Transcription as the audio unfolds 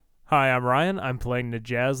Hi, I'm Ryan. I'm playing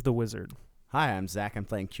Najaz the Wizard. Hi, I'm Zach. I'm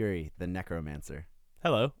playing Curie, the Necromancer.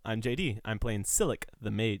 Hello, I'm JD. I'm playing Silic, the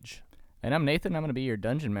Mage. And I'm Nathan. I'm going to be your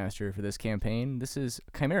dungeon master for this campaign. This is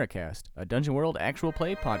Chimera Cast, a Dungeon World actual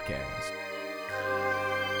play podcast.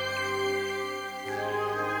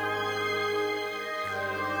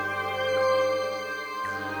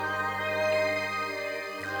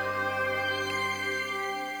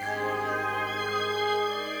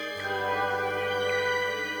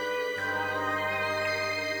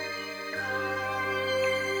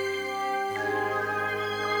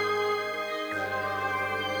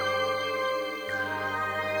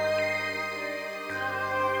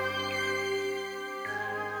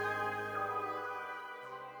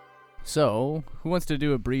 So, who wants to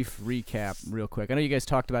do a brief recap real quick? I know you guys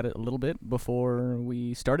talked about it a little bit before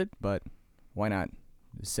we started, but why not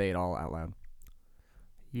just say it all out loud?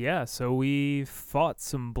 Yeah, so we fought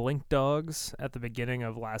some blink dogs at the beginning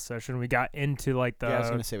of last session. We got into like I was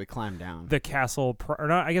going to say we climbed down. the castle, or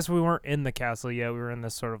not, I guess we weren't in the castle yet. We were in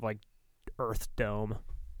this sort of like earth dome.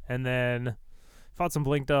 And then fought some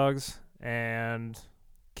blink dogs and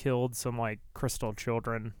killed some like crystal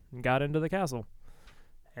children and got into the castle.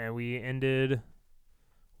 And we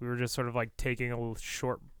were just sort of like taking a little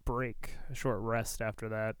short break, a short rest after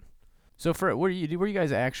that. So, were you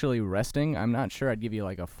guys actually resting? I'm not sure I'd give you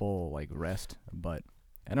like a full like rest, but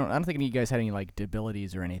I don't think any of you guys had any like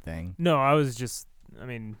debilities or anything. No, I was just,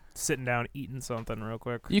 sitting down eating something real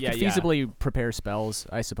quick. You could feasibly prepare spells,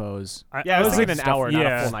 I suppose. I was thinking an hour, not a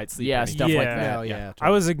yeah. full night's sleep. Yeah, right? stuff like Yeah. that. Oh, yeah.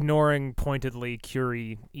 I was ignoring pointedly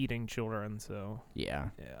Curie eating children, so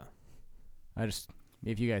Yeah. yeah.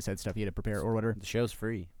 If you guys had stuff you had to prepare or whatever. The show's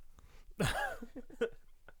free.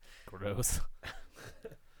 Gross.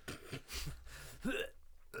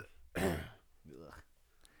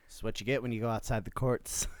 It's what you get when you go outside the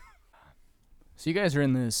courts. So you guys are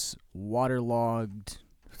in this waterlogged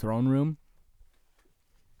throne room.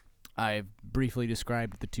 I've briefly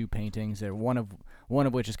described the two paintings there. One of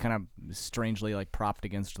which is kind of strangely like propped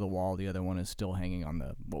against the wall. The other one is still hanging on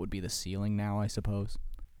what would be the ceiling now, I suppose.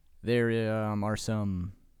 There are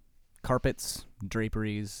some carpets,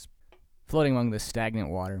 draperies, floating among the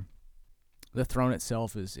stagnant water. The throne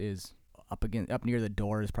itself is up near the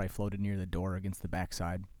door. Is probably floated near the door against the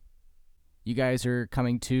backside. You guys are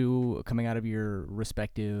coming out of your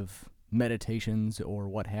respective meditations or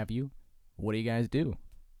what have you. What do you guys do?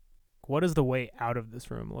 What does the way out of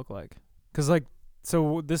this room look like? Because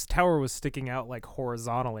so this tower was sticking out like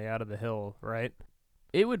horizontally out of the hill, right?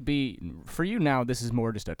 It would be, for you now, this is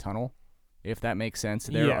more just a tunnel, if that makes sense.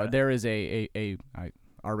 There is I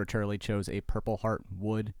arbitrarily chose a Purple Heart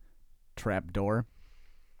wood trap door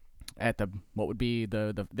at what would be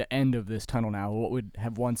the end of this tunnel now, what would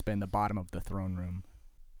have once been the bottom of the throne room.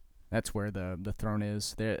 That's where the throne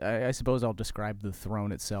is. I suppose I'll describe the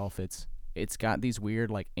throne itself. It's got these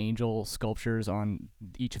weird like angel sculptures on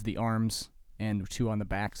each of the arms and 2 on the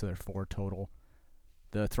back, so there are 4 total.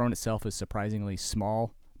 The throne itself is surprisingly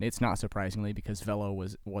small. It's not surprisingly because Velo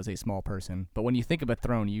was a small person. But when you think of a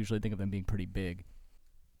throne, you usually think of them being pretty big.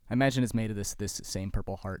 I imagine it's made of this same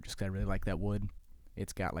Purple Heart just because I really like that wood.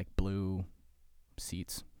 It's got like blue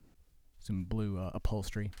seats, some blue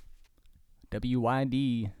upholstery.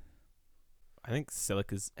 WYD. I think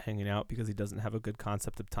Silic is hanging out because he doesn't have a good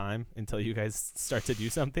concept of time until you guys start to do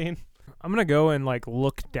something. I'm gonna go and like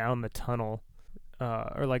look down the tunnel,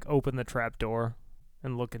 or like open the trap door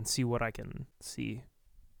and look and see what I can see.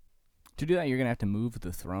 To do that, you're going to have to move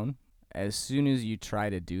the throne. As soon as you try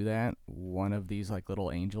to do that, one of these like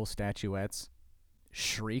little angel statuettes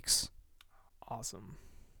shrieks, Awesome.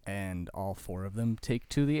 and all 4 of them take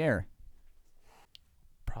to the air.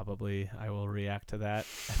 Probably I will react to that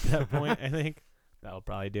at that point, I think. That'll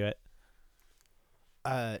probably do it.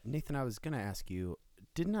 Nathan, I was going to ask you,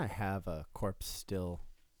 didn't I have a corpse still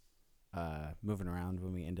moving around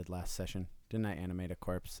when we ended last session? Didn't I animate a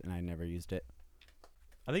corpse and I never used it?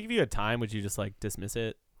 I think if you had time, would you just like dismiss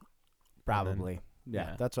it? Probably. Yeah,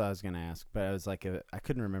 yeah. that's what I was going to ask. But I was like, I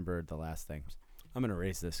couldn't remember the last thing. I'm going to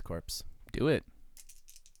raise this corpse. Do it.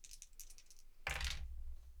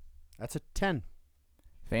 That's a 10.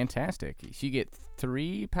 Fantastic. So you get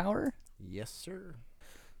 3 power? Yes, sir.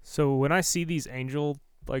 So when I see these angel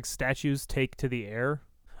like statues take to the air,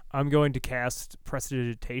 I'm going to cast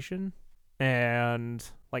Prestidigitation and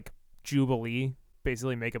like Jubilee,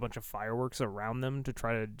 basically make a bunch of fireworks around them to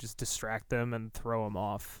try to just distract them and throw them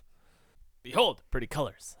off. Behold, pretty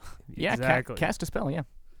colors. Yeah, exactly. Cast a spell, yeah.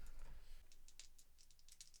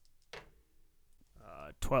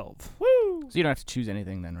 12. Woo! So you don't have to choose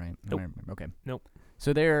anything then, right? Nope. Okay. Nope.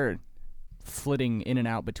 So they're flitting in and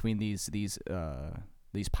out between these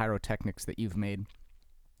these pyrotechnics that you've made.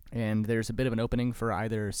 And there's a bit of an opening for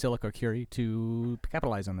either Silic or Curie to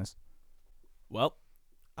capitalize on this. Well,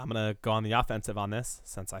 I'm going to go on the offensive on this,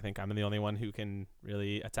 since I think I'm the only one who can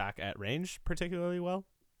really attack at range particularly well.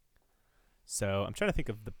 So I'm trying to think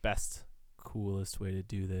of the best, coolest way to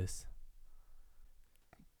do this.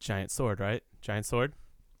 Giant sword, right? Giant sword?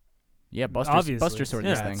 Yeah, Buster Obviously. Sword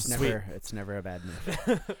Yeah, this thing. It's never a bad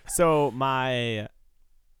move. So my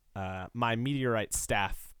meteorite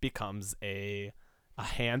staff becomes a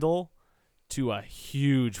handle to a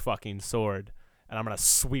huge fucking sword, and I'm gonna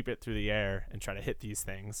sweep it through the air and try to hit these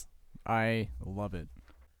things. I love it.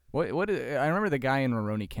 I remember the guy in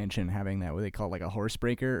Rurouni Kenshin having that, what they call it, like a horse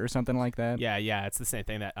breaker or something like that. Yeah, it's the same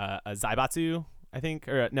thing that a Zaibatsu, I think,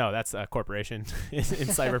 or no, that's a corporation in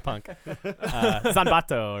Cyberpunk.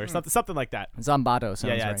 Zanbato or something like that. Zambato sounds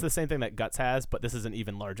Yeah, right. it's the same thing that Guts has, but this is an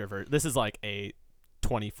even larger version. This is like a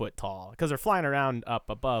 20-foot tall, because they're flying around up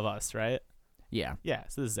above us, right? Yeah. Yeah,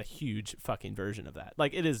 so this is a huge fucking version of that.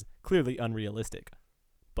 Like, it is clearly unrealistic,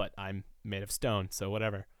 but I'm made of stone, so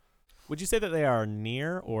whatever. Would you say that they are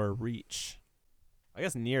near or reach? I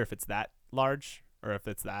guess near if it's that large, or if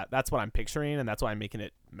it's that. That's what I'm picturing, and that's why I'm making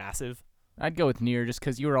it massive. I'd go with near, just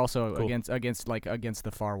because you were also Cool. against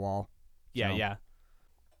the far wall. Yeah, So- yeah.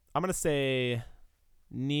 I'm going to say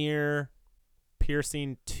near,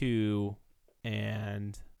 piercing 2,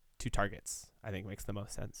 and 2 targets. I think makes the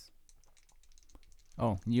most sense.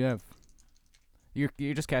 Oh, you're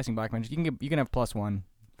just casting Black Magic. You can have +1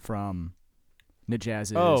 from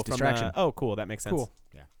Najaz's distraction. Cool. That makes sense. Cool.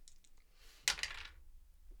 Yeah.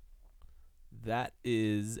 That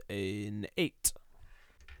is an 8.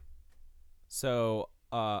 So,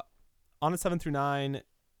 on a 7 through 9,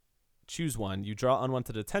 choose one. You draw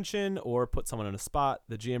unwanted attention or put someone in a spot.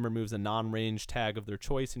 The GM removes a non-range tag of their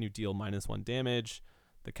choice and you deal -1 damage.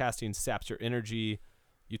 The casting saps your energy.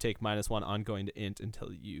 You take -1 ongoing to int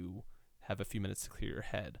until you have a few minutes to clear your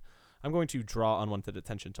head. I'm going to draw unwanted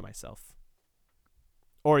attention to myself.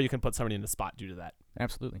 Or you can put somebody in a spot due to that.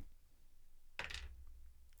 Absolutely.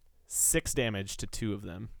 6 damage to 2 of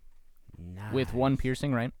them. Nice. With 1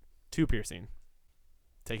 piercing, right? 2 piercing.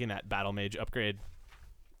 Taking that battle mage upgrade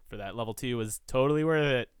for that level 2 was totally worth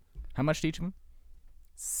it. How much to each of them?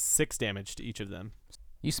 6 damage to each of them.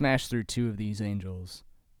 You smash through 2 of these angels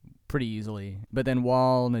pretty easily. But then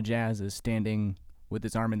while Najaz is standing with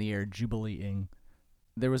his arm in the air, jubileeing,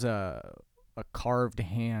 there was a carved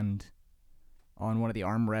hand on one of the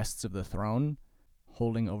armrests of the throne,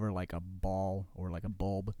 holding over like a ball or like a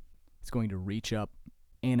bulb. It's going to reach up,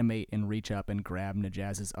 animate and reach up and grab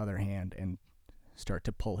Najaz's other hand and start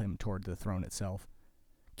to pull him toward the throne itself.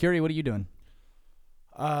 Curie, what are you doing?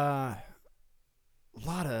 Lot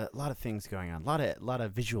of things going on. Lot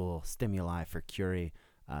of visual stimuli for Curie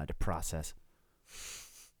to process.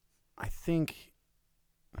 I think.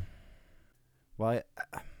 Well,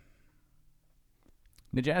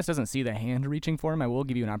 Najaz doesn't see the hand reaching for him. I will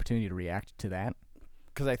give you an opportunity to react to that.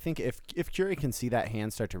 because I think if Curie can see that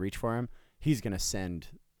hand start to reach for him, he's gonna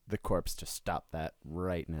send the corpse to stop that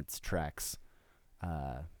right in its tracks.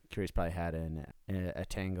 Curie's probably had a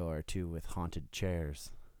tango or two with haunted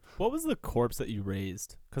chairs. What was the corpse that you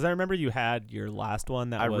raised? Because I remember you had your last one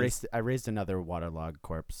that I raised another waterlogged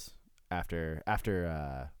corpse after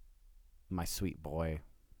my sweet boy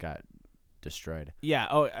got destroyed. Yeah.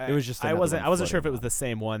 Oh, It was just I another wasn't one sure if it floating was around. the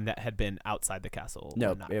same one that had been outside the castle.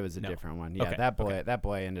 No, or not. it was a No. different one. Yeah, Okay, that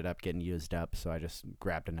boy ended up getting used up, so I just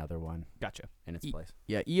grabbed another one Gotcha. in its Ye- place.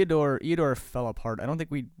 Yeah, Eodor fell apart. I don't think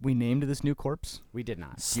we named this new corpse. We did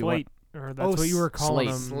not. You want- Slate, or that's what you were calling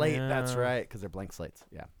Slate. them. Slate, that's yeah. right, because they're blank slates.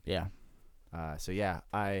 Yeah. Yeah. So yeah,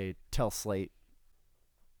 I tell Slate,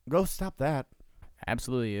 go stop that.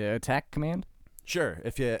 Absolutely. Attack command? Sure.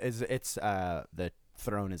 If it's the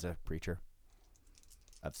throne is a creature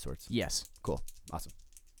of sorts. Yes. Cool. Awesome.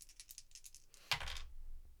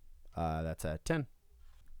 That's a 10.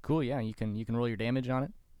 Cool, yeah. You can roll your damage on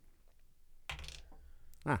it.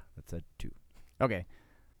 That's a 2. Okay.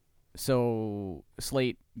 So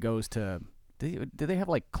Slate goes to do they have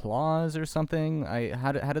like claws or something?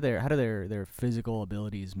 How do their physical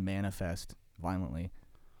abilities manifest violently?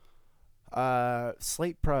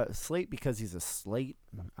 Slate because he's a slate,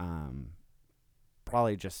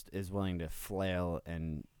 probably just is willing to flail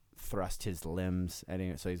and thrust his limbs at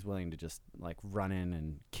him. So he's willing to just like run in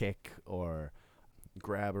and kick or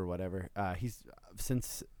grab or whatever.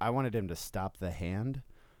 Since I wanted him to stop the hand,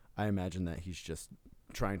 I imagine that he's just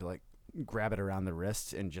trying to like grab it around the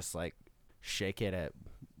wrists and just like shake it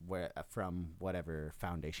from whatever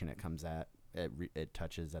foundation it comes at. it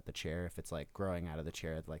touches at the chair. If it's like growing out of the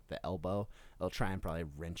chair, like the elbow, it'll try and probably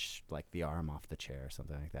wrench like the arm off the chair or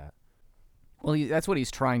something like that. Well, that's what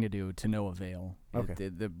he's trying to do to no avail. Okay.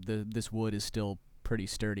 This wood is still pretty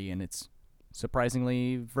sturdy, and it's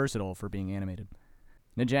surprisingly versatile for being animated.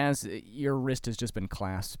 Najaz, your wrist has just been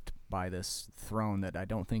clasped by this throne that I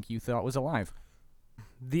don't think you thought was alive.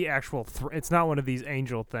 The actual it's not one of these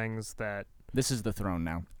angel things that... This is the throne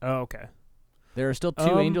now. Oh, okay. There are still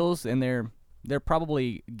two angels, and they're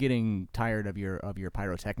probably getting tired of your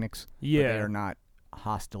pyrotechnics. Yeah. But they are not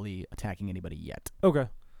hostilely attacking anybody yet. Okay.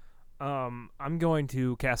 I'm going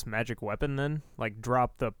to cast Magic Weapon then. Like,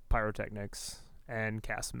 drop the pyrotechnics and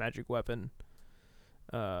cast Magic Weapon.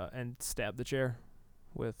 And stab the chair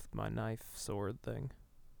with my knife sword thing.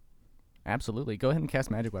 Absolutely. Go ahead and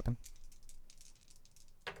cast Magic Weapon.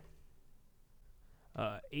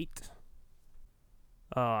 8.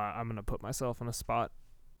 I'm going to put myself in a spot.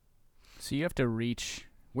 So you have to reach...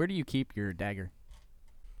 Where do you keep your dagger?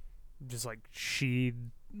 Just, like,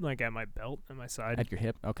 sheathed, like, at my belt, at my side. At your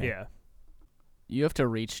hip? Okay. Yeah. You have to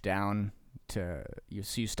reach down to...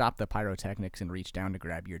 So you stop the pyrotechnics and reach down to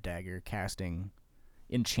grab your dagger,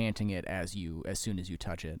 enchanting it as soon as you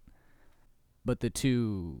touch it. But the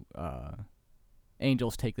two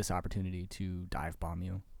angels take this opportunity to dive bomb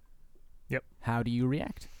you. Yep. How do you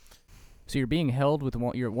react? So you're being held with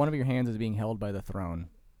one of your hands is being held by the throne,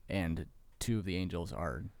 and two of the angels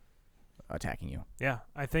are attacking you. Yeah,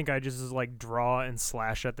 I think I just like draw and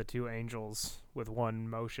slash at the two angels with one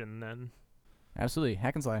motion then. Absolutely.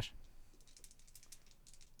 Hack and slash.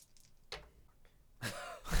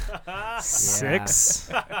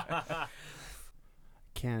 6.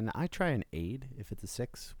 Can I try an aid if it's a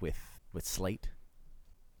 6 with Slate?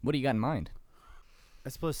 What do you got in mind? I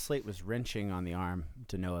suppose Slate was wrenching on the arm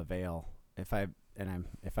to no avail. If I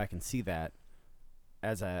can see that,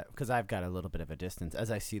 because I've got a little bit of a distance, as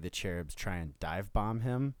I see the cherubs try and dive bomb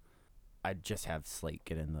him, I'd just have Slate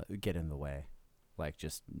get in the way, like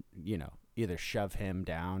just either shove him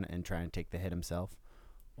down and try and take the hit himself,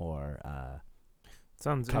 or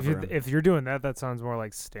sounds cover him. If you're doing that sounds more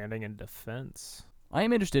like standing in defense. I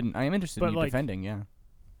am interested in you like, defending. Yeah.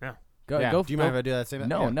 Yeah. Go. Do you mind if I do that same?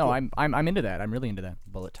 No, yeah, no. cool. I'm into that. I'm really into that.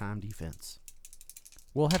 Bullet time defense.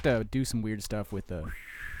 We'll have to do some weird stuff with the.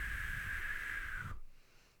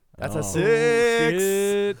 That's a Oh. 6.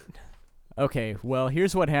 Shit. Okay, well,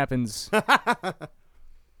 here's what happens.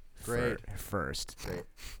 Great. First. Great.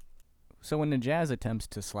 So when Najaz attempts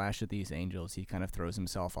to slash at these angels, he kind of throws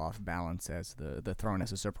himself off balance as the throne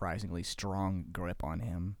has a surprisingly strong grip on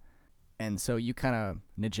him. And so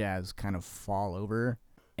Najaz kind of fall over,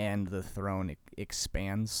 and the throne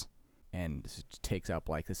expands and takes up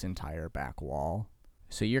like this entire back wall.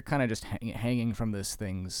 So you're kind of just hanging from this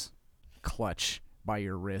thing's clutch by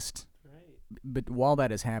your wrist. Right. But while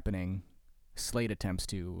that is happening, Slate attempts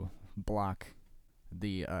to block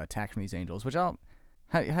the attack from these angels, which how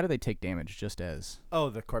do they take damage? Just as... Oh,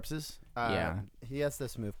 the corpses? Yeah. He has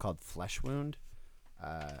this move called Flesh Wound,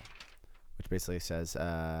 which basically says,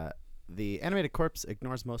 the animated corpse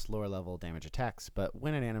ignores most lower-level damage attacks, but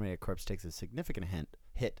when an animated corpse takes a significant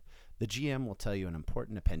hit, the GM will tell you an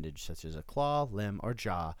important appendage, such as a claw, limb, or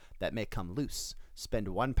jaw, that may come loose. Spend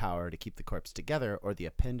 1 power to keep the corpse together, or the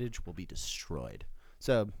appendage will be destroyed.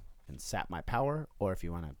 So, you can sap my power, or if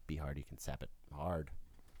you want to be hard, you can sap it hard.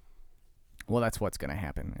 Well, that's what's going to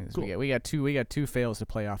happen. Is Cool. we got two fails to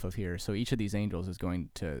play off of here. So each of these angels is going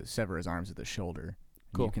to sever his arms at the shoulder.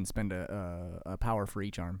 Cool. You can spend a power for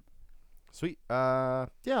each arm. Sweet. Yeah,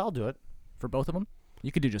 I'll do it. For both of them?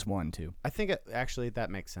 You could do just one, too. I think actually that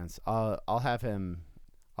makes sense. I'll have him.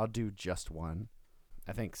 I'll do just one.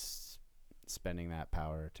 I think spending that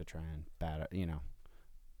power to try and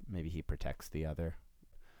maybe he protects the other.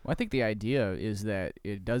 Well, I think the idea is that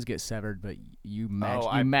it does get severed, but you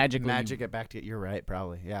magically magic it back to. You're right,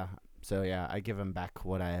 probably. Yeah. So yeah, I give him back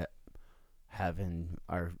what I have in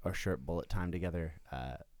our short bullet time together.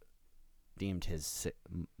 Deemed his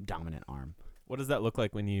dominant arm. What does that look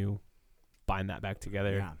like when you bind that back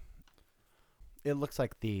together? Yeah. It looks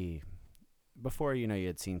like before you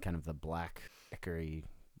had seen kind of the black, ichory,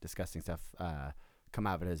 disgusting stuff come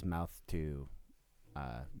out of his mouth to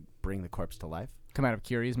bring the corpse to life. come out of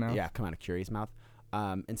Curie's mouth. Yeah, come out of Curie's mouth.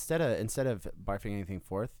 Instead of barfing anything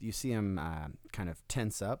forth, you see him kind of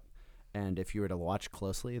tense up. And if you were to watch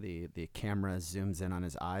closely, the camera zooms in on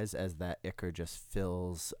his eyes as that ichor just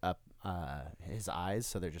fills up his eyes.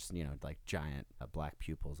 So they're just, like giant black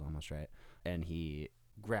pupils almost, right? And he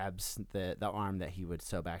grabs the arm that he would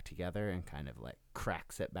sew back together and kind of like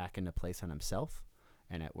cracks it back into place on himself.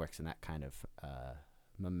 And it works in that kind of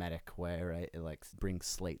mimetic way, right? It like brings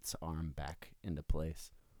Slate's arm back into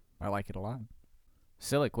place. I like it a lot.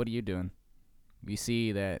 Silik, what are you doing? We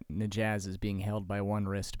see that Najaz is being held by one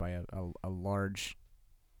wrist by a large.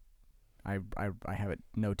 I have it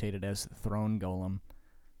notated as throne golem.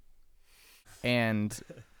 And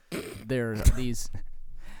there these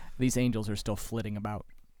angels are still flitting about.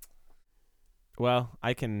 Well,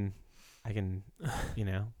 I can,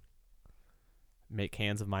 make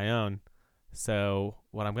hands of my own. So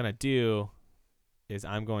what I'm gonna do is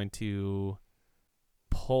I'm going to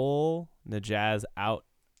pull Najaz out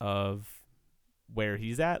of where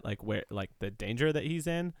he's at, like the danger that he's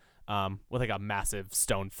in, with like a massive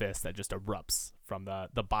stone fist that just erupts from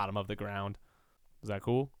the bottom of the ground. Is that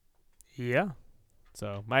cool? Yeah.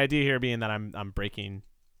 So my idea here being that I'm breaking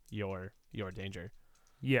your danger.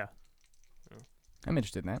 Yeah. I'm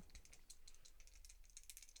interested in that.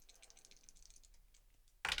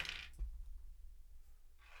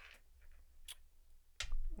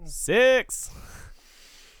 Six.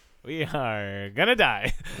 We are gonna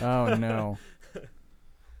die. Oh no.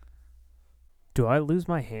 Do I lose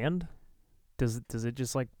my hand? Does it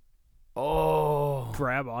just like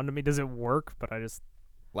grab onto me? Does it work? But I just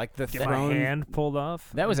Like the get my throne. hand pulled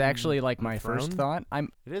off. That was actually like The my first throne? thought.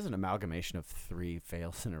 It is an amalgamation of 3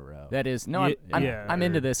 fails in a row. That is no. I'm Yeah,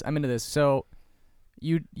 into or- this. I'm into this. So,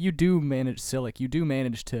 you do manage Silik. You do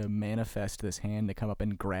manage to manifest this hand to come up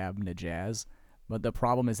and grab Najaz, but the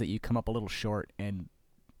problem is that you come up a little short, and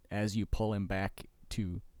as you pull him back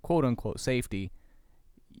to quote unquote safety,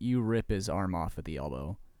 you rip his arm off at the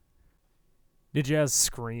elbow. Najaz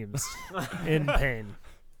screams in pain.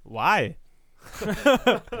 Why?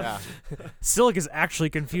 Yeah. Silik is actually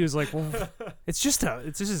confused. Like, well, it's just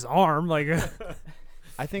his arm. Like,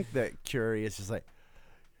 I think that Curie is just like,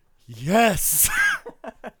 yes,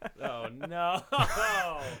 Oh no.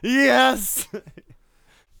 yes.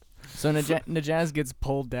 So Najaz gets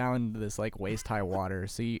pulled down into this like waist high water.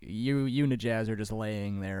 So you Najaz are just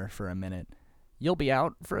laying there for a minute. You'll be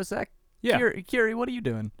out for a sec. yeah. Curie, what are you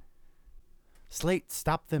doing? Slate,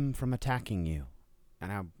 stop them from attacking you.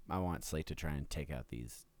 And I want Slate to try and take out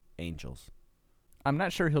these angels. I'm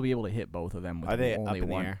not sure he'll be able to hit both of them with Are they only up in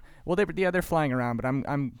one. the air? Well, they're flying around, but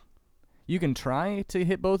I'm. You can try to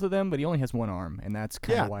hit both of them, but he only has one arm, and that's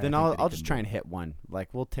kind of Yeah, why. then I think I'll that he I'll just couldn't try do and hit one.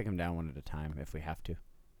 Like, we'll take them down one at a time if we have to. it.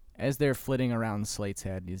 As they're flitting around Slate's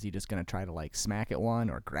head, is he just gonna try to like smack at one,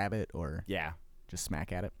 or grab it, or Yeah, just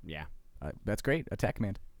smack at it? yeah. That's great. Attack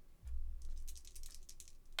command.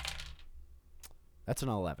 That's an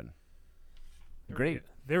 11. Great.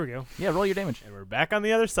 There we go. Yeah, roll your damage. And we're back on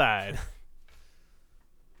the other side.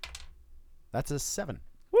 That's a 7.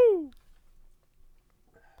 Woo!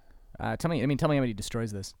 Tell me how many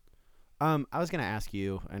destroys this. I was gonna ask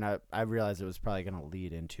you, and I realized it was probably gonna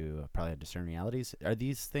lead into probably discern realities. Are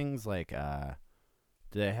these things like are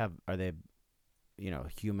they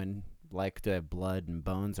human like? Do they have blood and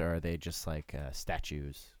bones, or are they just like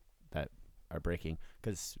statues that are breaking?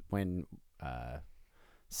 Because when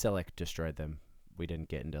Silik destroyed them, we didn't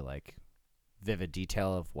get into like vivid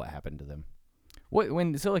detail of what happened to them.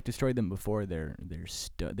 When Silik destroyed them before, they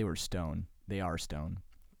were stone. They are stone.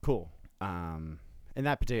 Cool. In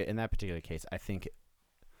that particular case, I think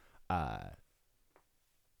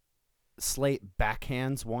Slate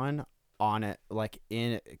backhands one on it, like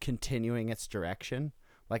in continuing its direction,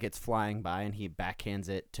 like it's flying by, and he backhands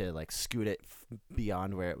it to like scoot it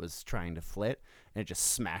beyond where it was trying to flit, and it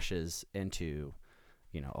just smashes into,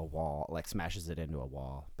 a wall, like smashes it into a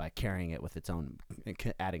wall by carrying it with its own,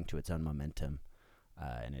 adding to its own momentum,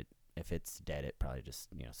 and if it's dead, it probably just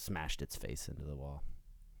smashed its face into the wall.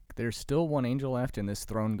 There's still one angel left, and this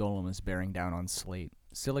throne golem is bearing down on Slate.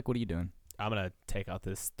 Silik, what are you doing? I'm gonna take out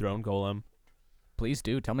this throne golem. Please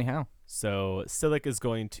do. Tell me how. So Silik is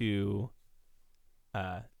going to,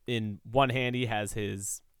 in one hand he has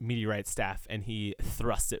his meteorite staff, and he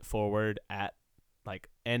thrusts it forward at, like,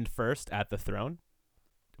 end first at the throne.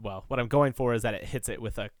 Well, what I'm going for is that it hits it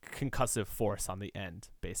with a concussive force on the end,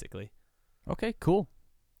 basically. Okay, cool.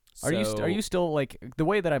 Are you still like the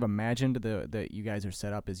way that I've imagined that you guys are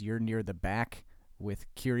set up is you're near the back with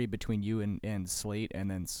Curie between you and Slate,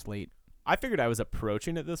 and then Slate. I figured I was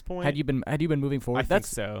approaching at this point. Had you been moving forward? I think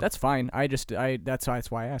so. That's fine. That's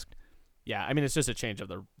why I asked. Yeah, I mean, it's just a change of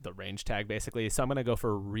the range tag, basically. So I'm going to go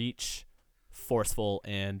for reach, forceful,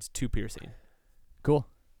 and 2 piercing. Cool.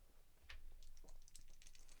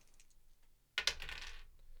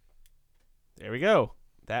 There we go.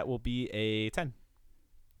 That will be a 10.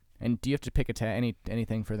 And do you have to pick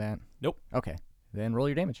anything for that? Nope. Okay. Then roll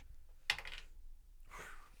your damage.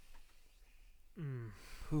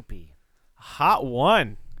 Poopy. Hot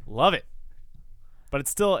one. Love it. But it's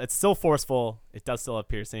still forceful. It does still have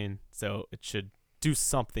piercing, so it should do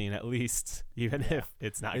something at least, even if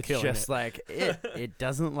it's not It's killing just it. like it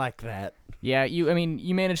doesn't like that. Yeah, you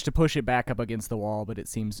managed to push it back up against the wall, but it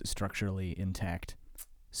seems structurally intact.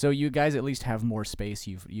 So you guys at least have more space.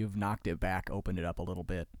 You've knocked it back, opened it up a little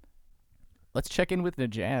bit. Let's check in with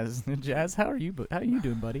Najaz. Najaz, how are you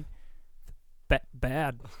doing, buddy?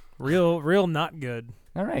 Bad. Real not good.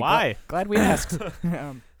 All right. Why? Glad we asked.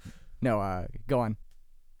 Go on.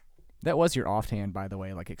 That was your offhand, by the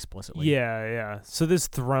way, like explicitly. Yeah. So this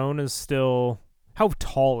throne is still. How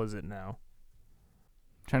tall is it now?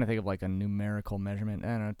 Trying to think of like a numerical measurement. I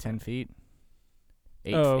don't know, 10 feet.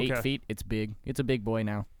 8 okay. feet. It's big. It's a big boy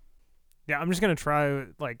now. Yeah, I'm just gonna try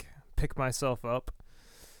like pick myself up,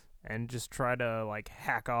 and just try to like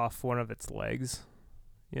hack off one of its legs.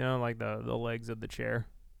 You know, like the legs of the chair.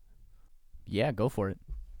 Yeah, go for it.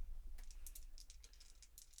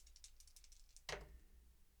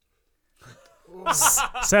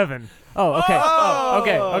 Seven. Oh, okay. Oh!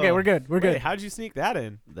 Okay, we're good. We're Wait, good. how'd you sneak that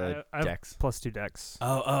in? The I have dex. +2 dex.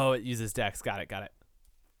 Oh, it uses dex. Got it.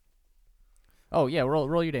 Oh, yeah,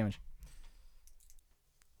 roll your damage.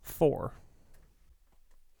 4.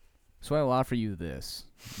 So I will offer you this.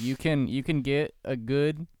 You can get a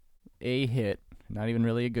good A hit, not even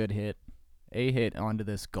really a good hit, A hit onto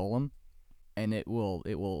this golem, and it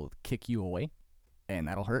will kick you away, and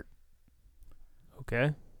that'll hurt.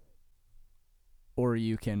 Okay. Or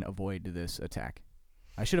you can avoid this attack.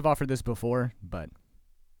 I should have offered this before, but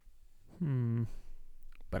I'm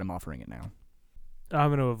offering it now. I'm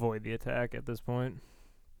gonna avoid the attack at this point.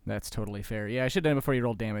 That's totally fair. Yeah, I should have done it before you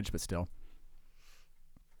rolled damage, but still.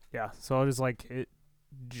 Yeah. So I'll just like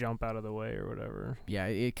jump out of the way or whatever. Yeah,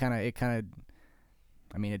 it kind of.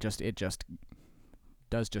 I mean, it just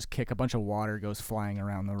does just kick a bunch of water, goes flying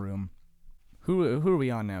around the room. Who are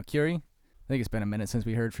we on now, Curie? I think it's been a minute since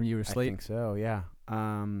we heard from you or I Slate. think so, yeah.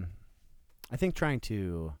 I think trying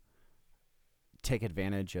to take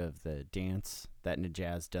advantage of the dance that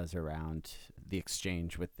Najaz does around the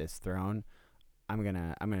exchange with this throne, I'm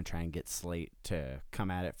gonna try and get Slate to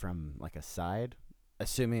come at it from like a side. I'm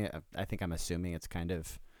assuming it's kind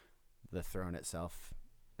of the throne itself.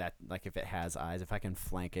 That like if it has eyes, if I can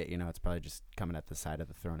flank it, it's probably just coming at the side of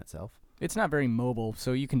the throne itself. It's not very mobile,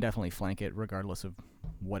 so you can definitely flank it regardless of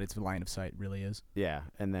what its line of sight really is. Yeah,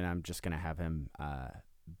 and then I'm just gonna have him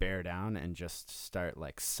bear down and just start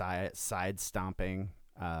like side stomping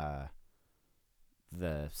the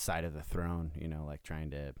side of the throne. Like trying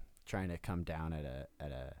to come down at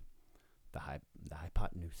the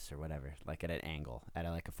hypotenuse or whatever, like at an angle, at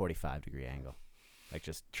like a 45-degree angle, like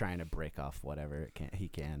just trying to break off whatever he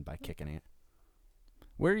can by kicking it.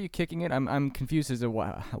 Where are you kicking it? I'm confused as to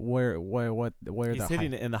where He's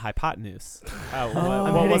hitting it in the hypotenuse. I'm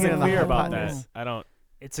What hitting wasn't it in the clear about that? hypotenuse. I don't.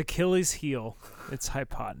 It's Achilles' heel. It's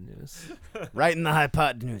hypotenuse. Right in the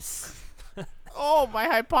hypotenuse. Oh, my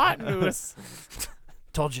hypotenuse.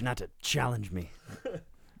 Told you not to challenge me.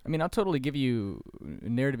 I mean, I'll totally give you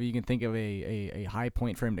narrative. You can think of a high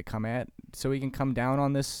point for him to come at, so he can come down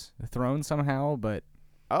on this throne somehow. But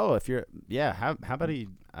Oh, how about he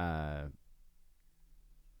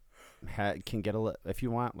can get if you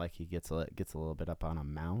want, like he gets a little bit up on a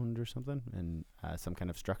mound or something and some kind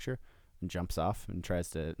of structure and jumps off and tries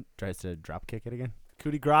to drop kick it again. Coup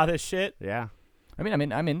de grace this shit. Yeah. I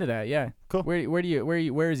mean, I'm into that. Yeah. Cool.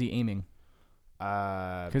 Where is he aiming?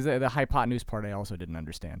 Because the hypotenuse part I also didn't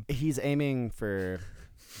understand. He's aiming for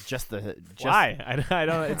Why? I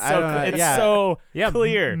don't. It's I so. don't know, It's yeah. so Yeah,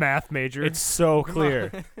 clear. Math major. It's so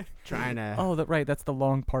clear. trying to. Oh, right. That's the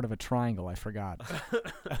long part of a triangle. I forgot.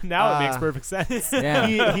 Now it makes perfect sense. Yeah.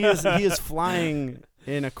 he is flying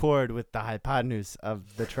in accord with the hypotenuse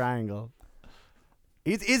of the triangle.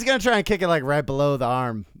 He's gonna try and kick it like right below the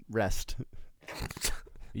arm rest.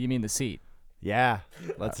 You mean the seat? Yeah,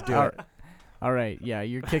 let's do All- it. All right. Yeah,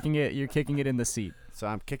 you're kicking it. You're kicking it in the seat. So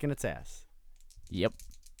I'm kicking its ass. Yep.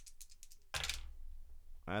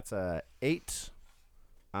 That's a 8.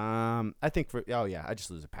 I think I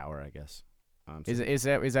just lose a power, I guess. Is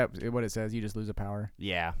that what it says? You just lose a power.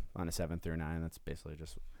 Yeah, on a 7 through 9. That's basically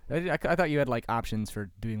just. I thought you had like options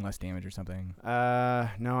for doing less damage or something.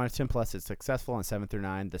 No, on a 10 plus it's successful. On 7 through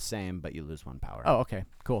 9, the same, but you lose 1 power. Oh, okay,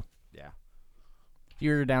 cool. Yeah.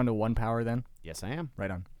 You're down to 1 power then. Yes, I am.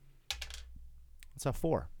 Right on. It's a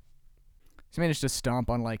 4. So you managed to stomp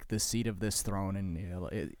on like the seat of this throne, and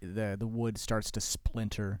the wood starts to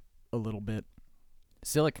splinter a little bit.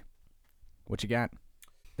 Silic, what you got?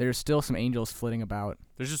 There's still some angels flitting about.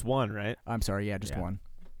 There's just one, right? I'm sorry, yeah, just Yeah. one.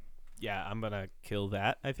 Yeah, I'm gonna kill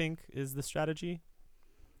that. I think is the strategy.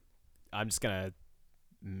 I'm just gonna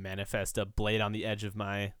manifest a blade on the edge of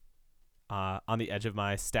my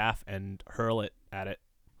staff and hurl it at it.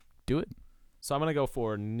 Do it. So I'm gonna go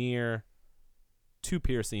for near, 2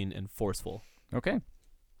 piercing, and forceful. Okay.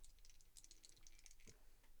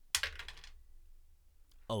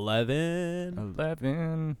 11.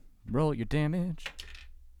 11. Roll your damage.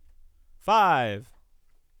 5.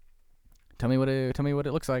 Tell me what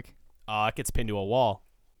it looks like. It gets pinned to a wall.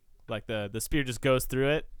 Like the spear just goes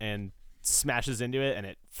through it and smashes into it, and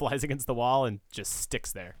it flies against the wall and just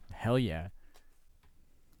sticks there. Hell yeah.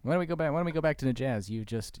 Why don't we go back to Najaz? You've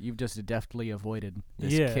just deftly avoided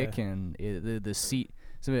this kick, and the seat.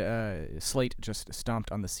 So Slate just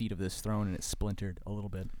stomped on the seat of this throne, and it splintered a little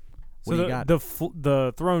bit. What do you got?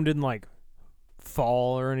 The throne didn't like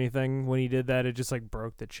fall or anything when he did that. It just like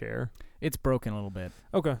broke the chair. It's broken a little bit.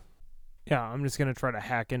 Okay. Yeah, I'm just gonna try to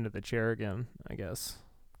hack into the chair again, I guess.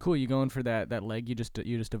 Cool. You going for that leg you just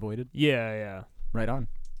avoided? Yeah. Right on.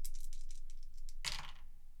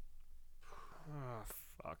 Oh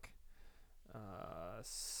fuck.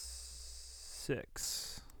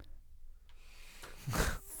 6.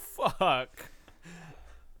 Fuck.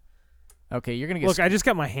 Okay, you're gonna get. Look, I just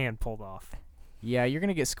got my hand pulled off. Yeah, you're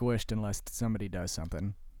gonna get squished unless somebody does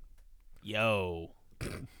something. Yo.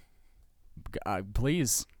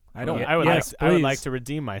 Please. I I would like to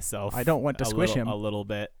redeem myself. I don't want to squish him a little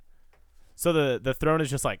bit. So the throne is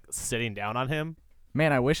just like sitting down on him.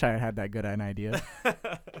 Man, I wish I had that good an idea.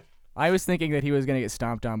 I was thinking that he was gonna get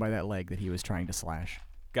stomped on by that leg that he was trying to slash.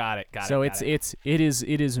 Got it. So it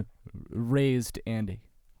is raised and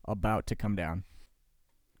about to come down.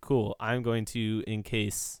 Cool. I'm going to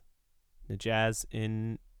encase Najaz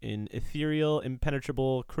in ethereal,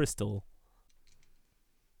 impenetrable crystal.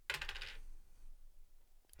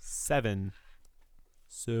 7.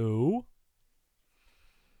 So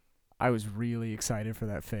I was really excited for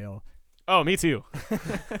that fail. Oh, me too.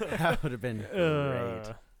 That would have been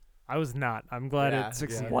great. I was not. I'm glad Yeah, it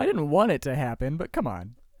succeeded. yeah. Well, I didn't want it to happen, but come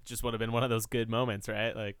on. Just would have been one of those good moments,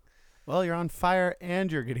 right? Like, Well, you're on fire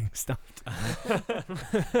and you're getting stumped.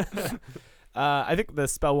 I think the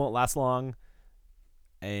spell won't last long,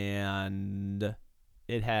 and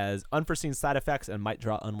it has unforeseen side effects and might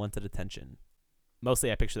draw unwanted attention.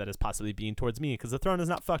 Mostly, I picture that as possibly being towards me because the throne is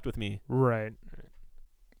not fucked with me. Right.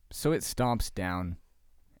 So it stomps down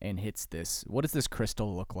and hits this. What does this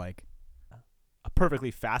crystal look like? A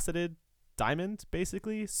perfectly faceted diamond,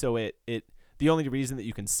 basically. So the only reason that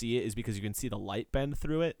you can see it is because you can see the light bend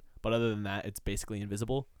through it. But other than that, it's basically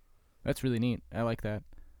invisible. That's really neat. I like that.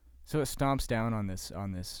 So it stomps down on this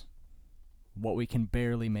what we can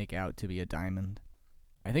barely make out to be a diamond.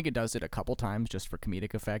 I think it does it a couple times just for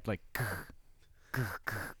comedic effect, like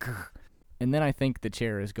and then I think the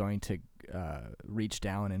chair is going to reach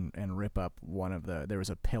down and rip up there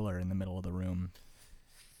was a pillar in the middle of the room,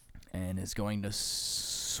 and is going to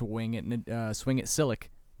swing at Silic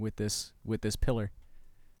with this pillar.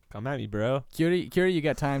 Come at me, bro. Curie, you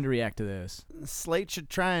got time to react to this. Slate should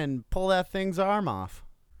try and pull that thing's arm off.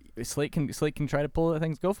 Slate can try to pull the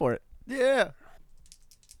things. Go for it. Yeah.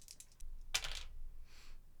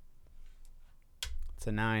 It's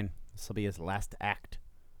a 9. This will be his last act.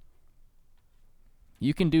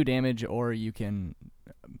 You can do damage, or you can,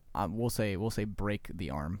 we'll say break the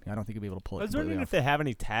arm. I don't think you'll be able to pull it. I was wondering if they have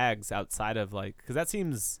any tags outside of because that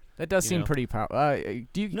seems. That does seem pretty powerful. I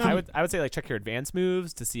would say check your advanced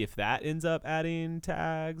moves to see if that ends up adding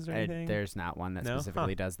tags or anything. There's not one that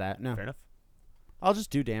specifically does that. No. Fair enough. I'll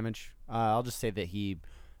just do damage. I'll just say that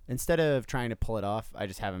instead of trying to pull it off, I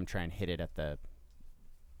just have him try and hit it at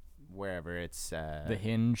wherever it's the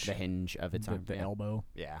hinge of its arm. The elbow.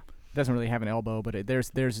 Yeah. It doesn't really have an elbow, but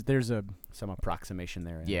there's a some approximation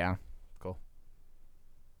there. Yeah. Cool.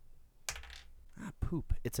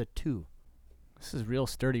 Poop. It's a 2. This is real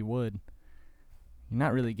sturdy wood. You're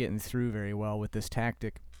not really getting through very well with this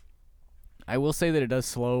tactic. I will say that it does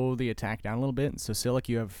slow the attack down a little bit, so Silic,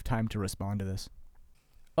 you have time to respond to this.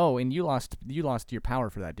 Oh, and you lost your power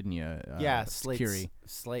for that, didn't you? Yeah, Curie.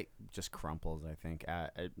 Slate just crumples, I think.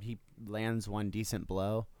 He lands one decent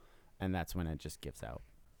blow, and that's when it just gives out.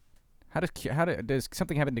 Does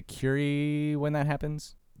something happen to Curie when that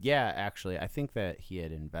happens? Yeah, actually, I think that he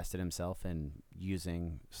had invested himself in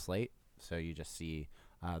using Slate, so you just see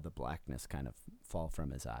the blackness kind of fall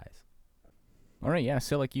from his eyes. All right, yeah,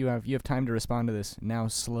 Silic, you have time to respond to this now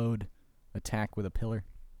slowed attack with a pillar.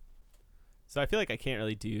 So I feel like I can't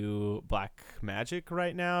really do black magic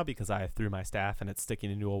right now because I threw my staff and it's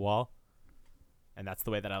sticking into a wall, and that's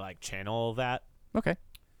the way that I channel that. Okay.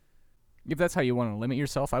 If that's how you want to limit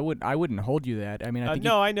yourself, I wouldn't hold you that. I mean, I think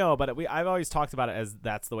no, I know, but I've always talked about it as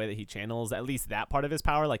that's the way that he channels at least that part of his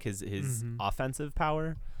power, like his offensive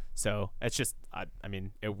power. So it's just, I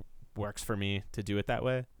mean, it works for me to do it that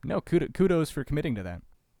way. no kudos for committing to that.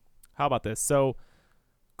 How about this? So,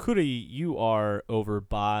 Kuri, you are over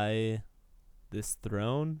by this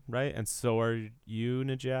throne, right? And so are you,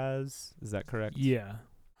 Najaz. Is that correct? Yeah.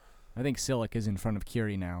 I think Silic is in front of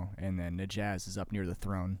Kiri now, and then Najaz is up near the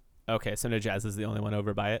throne. Okay, so Najaz is the only one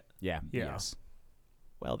over by it. Yeah. Yes.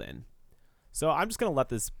 Well then, so I'm just gonna let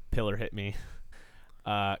this pillar hit me,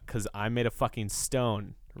 cause I'm made of fucking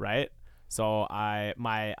stone, right? So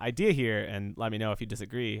my idea here, and let me know if you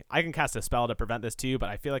disagree. I can cast a spell to prevent this too, but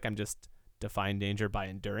I feel like I'm just defying danger by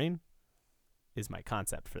enduring. Is my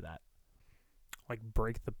concept for that? Like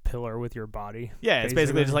break the pillar with your body. Yeah, it's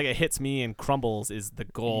basically just like it hits me and crumbles is the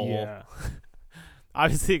goal. Yeah.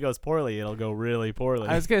 Obviously, it goes poorly. It'll go really poorly.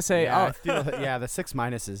 I was gonna say, Yeah, I feel the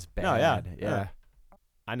 6- is bad. No, yeah. Yeah.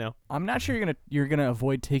 I know. I'm not sure you're gonna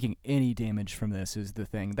avoid taking any damage from this. Is the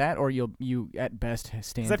thing that, or you at best stand.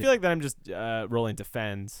 Because I feel like that I'm just rolling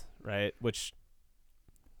defend, right? Which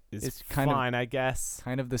is It's kind of- fine, I guess.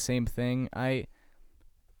 kind of the same thing.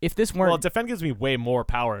 If this weren't, Well, defend gives me way more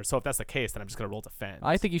power. So if that's the case, then I'm just gonna roll defend.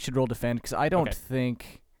 I think you should roll defend because I don't Okay.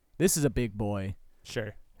 think this is a big boy.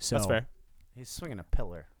 Sure, So that's fair. He's swinging a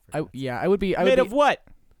pillar. I would be Made of what?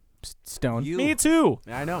 stone. You. Me too.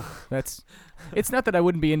 I know. That's. It's not that I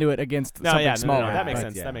wouldn't be into it against No, something yeah, smaller. no, that makes but-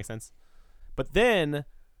 sense. yeah. That makes sense. But then,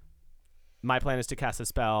 my plan is to cast a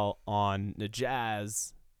spell on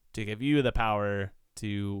Najaz to give you the power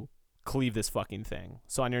to cleave this fucking thing.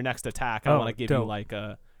 So on your next attack, I Oh, want to give you dope. like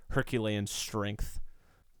a Herculean strength.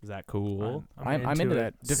 Is that cool? I'm into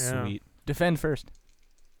it. that. Yeah. Sweet. Defend first.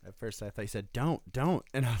 At first, I thought you said don't,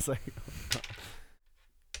 and I was like,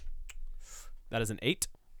 That is an 8.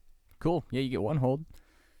 Cool. Yeah, you get one hold.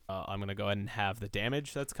 I'm gonna go ahead and have the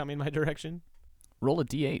damage that's coming my direction. Roll a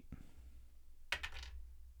d8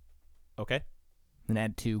 Okay. and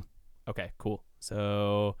add 2. Okay. Cool.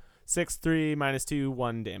 So 6, 3, -2,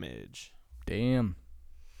 1 damage. Damn.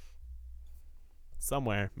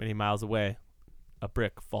 Somewhere many miles away, a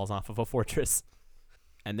brick falls off of a fortress.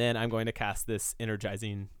 And then I'm going to cast this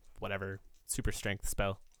energizing whatever super strength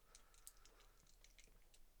spell.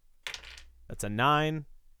 That's a 9.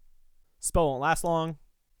 Spell won't last long.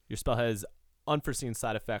 Your spell has unforeseen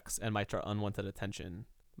side effects and might draw unwanted attention.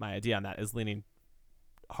 My idea on that is leaning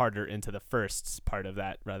harder into the first part of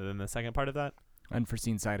that rather than the second part of that.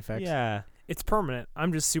 Unforeseen side effects. Yeah. It's permanent.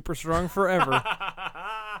 I'm just super strong forever.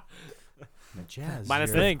 Najaz.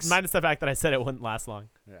 Minus you're- the fact that I said it wouldn't last long.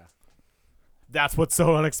 Yeah. That's what's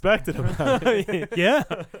so unexpected about it. Yeah.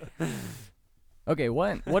 Okay,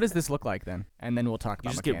 what does this look like then? And then we'll talk You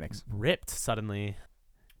about just mechanics. get ripped suddenly.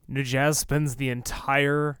 Najaz spends the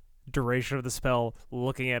entire duration of the spell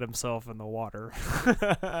looking at himself in the water.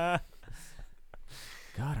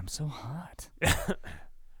 God, I'm so hot.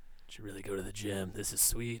 Should really go to the gym. This is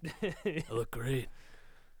sweet. I look great.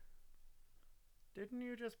 Didn't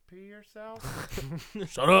you just pee yourself?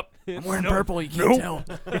 Shut up. I'm wearing purple. You can't tell.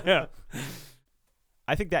 Yeah.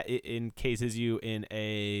 I think that it encases you in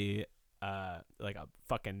a like a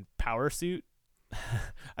fucking power suit. I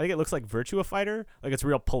think it looks like Virtua Fighter. Like it's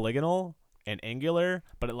real polygonal and angular,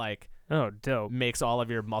 but it like Oh, dope. makes all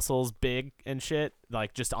of your muscles big and shit,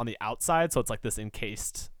 like just on the outside. So it's like this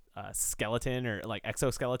encased skeleton or like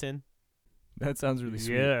exoskeleton. That sounds really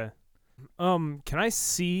sweet. Yeah. Can I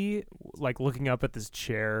see, like, looking up at this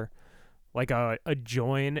chair, like a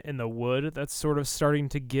join in the wood that's sort of starting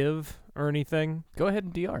to give or anything? Go ahead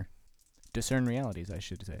and DR. Discern realities, I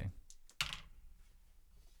should say.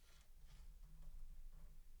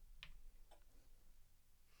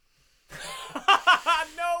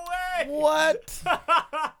 No way. What?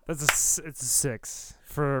 It's a 6.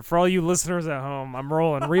 For all you listeners at home, I'm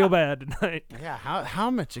rolling real bad tonight. Yeah. How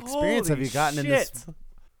much experience have you gotten in this?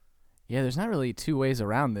 Yeah, there's not really two ways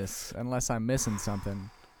around this unless I'm missing something.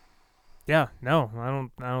 Yeah, no,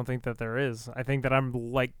 I don't think that there is. I think that I'm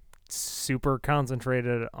like super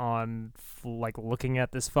concentrated on like looking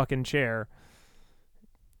at this fucking chair,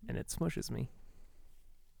 and it smushes me.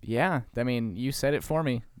 Yeah, I mean, you said it for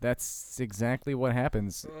me. That's exactly what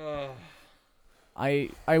happens. We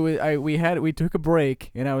took a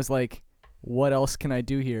break, and I was like, what else can I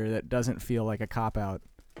do here that doesn't feel like a cop-out?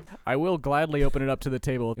 I will gladly open it up to the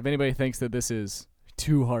table if anybody thinks that this is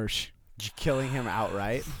too harsh. Killing him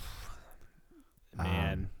outright.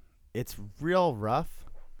 Man. It's real rough.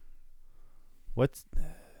 What's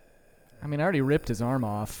I mean, I already ripped his arm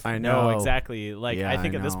off. I know. No, exactly. Like, Yeah, I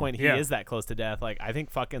think I at this know. point he Yeah. is that close to death. Like, I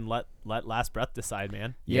think fucking let last breath decide,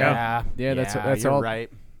 man. Yeah, that's you're all. right.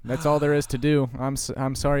 That's all there is to do. I'm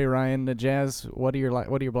sorry, Ryan. The Jazz. What do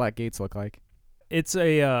your black gates look like? It's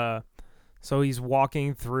a so he's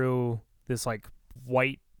walking through this like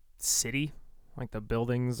white city, like the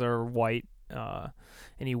buildings are white, and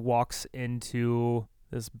he walks into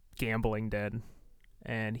this gambling den,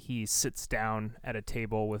 and he sits down at a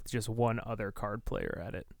table with just one other card player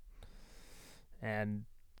at it, and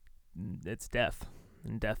it's Death,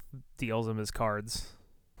 and Death deals him his cards.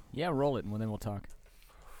 Yeah, roll it, and then we'll talk.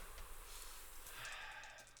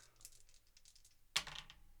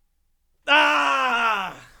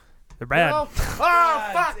 Ah! They're bad. Oh,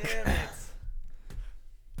 fuck! Damn it.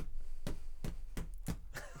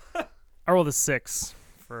 I rolled a 6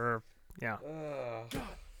 for Damn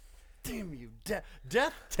you.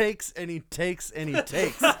 Death takes and he takes and he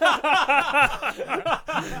takes.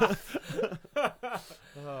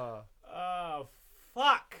 Oh,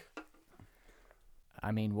 fuck.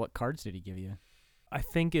 I mean, what cards did he give you? I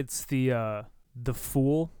think it's the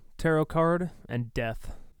Fool tarot card and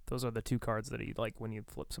Death. Those are the two cards that he like when he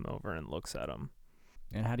flips them over and looks at them.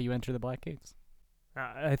 And how do you enter the black gates?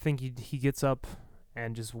 I think he gets up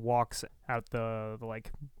and just walks out the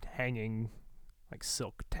like hanging like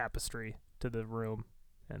silk tapestry to the room,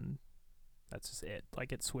 and that's just it.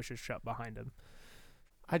 Like it swishes shut behind him.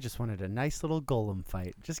 I just wanted a nice little golem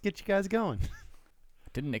fight. Just get you guys going.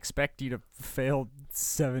 Didn't expect you to fail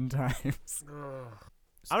 7 times.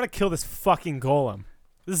 I'm gonna kill this fucking golem.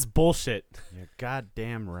 This is bullshit. You're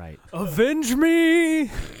goddamn right. Avenge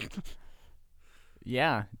me!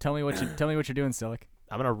 Yeah, tell me what you're doing, Silic.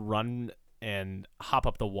 I'm gonna run and hop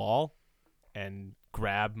up the wall and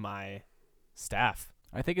grab my staff.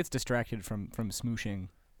 I think it's distracted from smooshing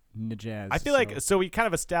Najaz. I feel like so we kind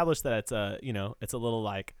of established that it's a it's a little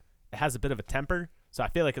like it has a bit of a temper. So I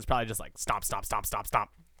feel like it's probably just like stop.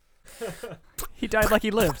 he died like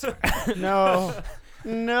he lived. No.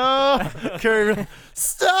 Kirby.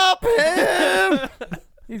 Stop him!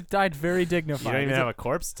 He died very You dignified. don't even have a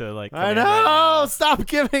corpse to like. I come in know. Stop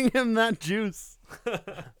giving him that juice.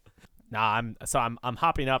 Nah, I'm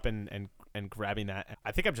hopping up and grabbing that.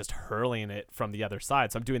 I think I'm just hurling it from the other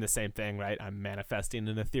side. So I'm doing the same thing, right? I'm manifesting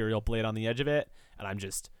an ethereal blade on the edge of it, and I'm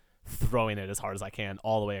just throwing it as hard as I can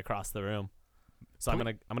all the way across the room. So I'm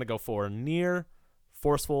gonna go for near,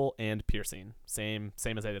 forceful, and piercing. Same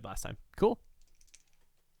as I did last time. Cool.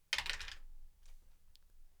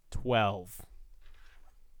 12.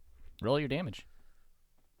 Roll your damage.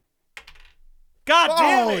 God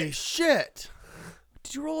damn Holy it! shit.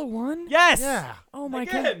 Did you roll a 1? Yes. Yeah. Oh my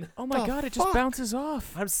Again. god. Oh my The god, it just fuck? bounces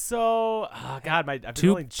off. I'm so. Oh God, I've been Two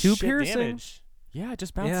rolling shit piercing? damage. Yeah, it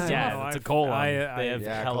just bounces Yeah, off. it's a I've- golem. I- They have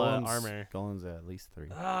Yeah, hella golems- armor. Golems at least 3.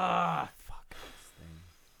 Ah. Fuck this thing.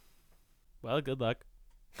 Well, good luck.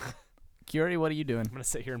 Curie, what are you doing? I'm gonna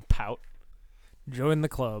sit here and pout. Join the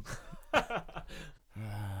club.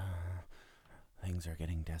 Things are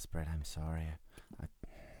getting desperate. I'm sorry.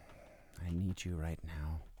 I need you right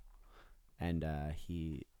now. And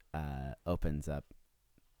he opens up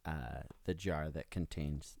the jar that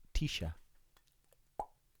contains Tisha.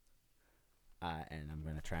 And I'm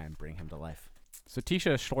gonna try and bring him to life. So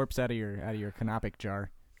Tisha slurps out of your canopic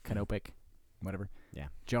jar, canopic, whatever. Yeah.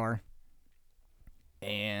 Jar.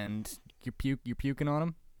 And you're puking on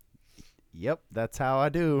him. Yep, that's how I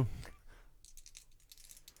do.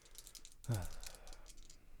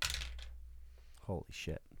 Holy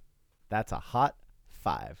shit. That's a hot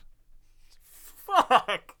 5.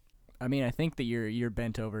 Fuck. I mean, I think that you're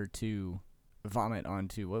bent over to vomit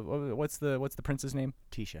onto what's the prince's name?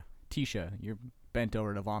 Tisha. Tisha. You're bent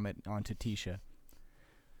over to vomit onto Tisha.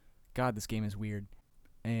 God, this game is weird.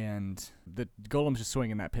 And the golem's just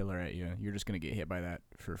swinging that pillar at you. You're just gonna get hit by that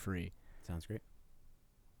for free. Sounds great.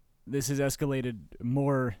 This has escalated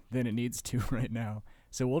more than it needs to right now.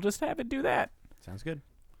 So we'll just have it do that. Sounds good.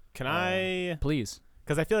 Can I? Please.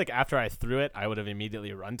 Because I feel like after I threw it, I would have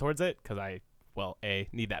immediately run towards it. Because I, well, A,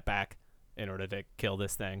 need that back in order to kill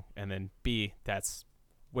this thing, and then B, that's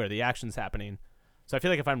where the action's happening. So I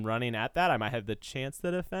feel like if I'm running at that, I might have the chance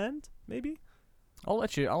to defend. Maybe. I'll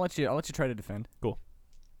let you try to defend. Cool.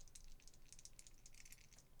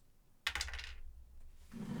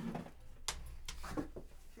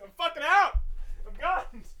 I'm fucking out. I'm gone.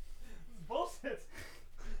 This is bullshit.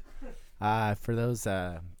 For those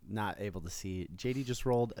not able to see, JD just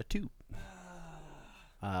rolled a 2.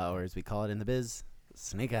 Or as we call it in the biz,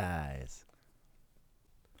 snake eyes.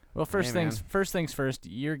 Well, first Hey, things man. first.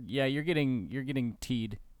 You're getting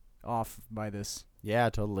teed off by this. Yeah,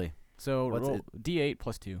 totally. So What's roll it? D8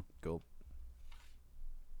 plus 2.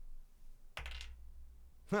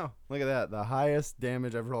 Oh, look at that. The highest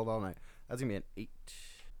damage I've rolled all night. That's going to be an 8.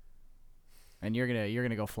 And you're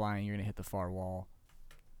gonna go flying. You're gonna hit the far wall.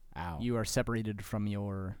 Ow. You are separated from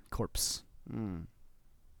your corpse. Mm.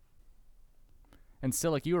 And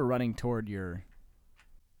still, like, you were running toward your...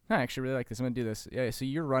 I actually really like this. I'm going to do this. Yeah, so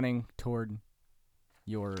you're running toward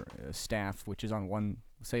your staff, which is on one,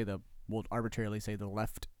 we'll arbitrarily say the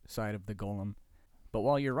left side of the golem. But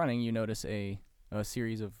while you're running, you notice a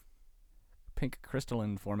series of pink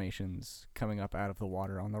crystalline formations coming up out of the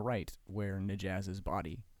water on the right, where Najaz's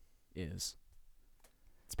body is.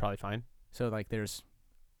 It's probably fine. So, like, there's,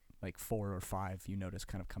 like, 4 or 5 you notice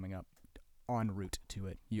kind of coming up en route to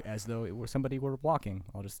it, as though somebody were walking.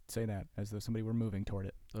 I'll just say that, as though somebody were moving toward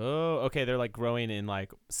it. Oh, okay. They're like growing in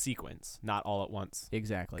like sequence, not all at once.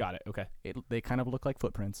 Exactly. Got it. Okay. They kind of look like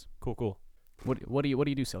footprints. Cool. What do you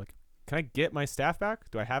do, Silic? Can I get my staff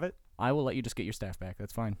back? Do I have it? I will let you just get your staff back.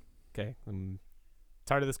 That's fine. Okay. I'm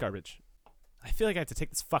tired of this garbage. I feel like I have to take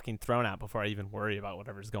this fucking throne out before I even worry about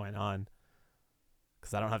whatever's going on,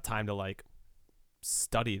 because I don't have time to like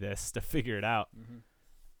study this to figure it out. Mm-hmm.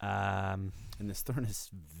 And this throne is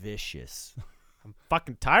vicious. I'm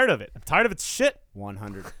fucking tired of it. I'm tired of its shit.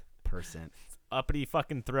 100%. Uppity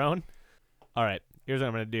fucking throne. All right, here's what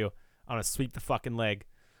I'm gonna do. I'm gonna sweep the fucking leg.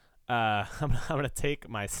 I'm gonna take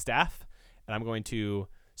my staff and I'm going to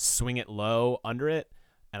swing it low under it,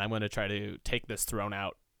 and I'm gonna try to take this throne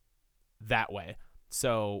out that way.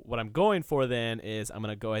 So what I'm going for then is I'm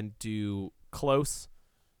gonna go ahead and do close,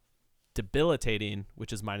 debilitating,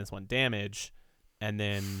 which is -1 damage, and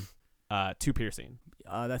then 2 piercing.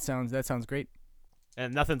 That sounds great.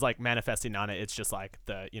 And nothing's like manifesting on it. It's just like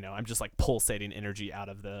I'm just like pulsating energy out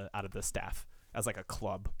of the staff as like a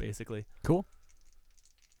club, basically. Cool.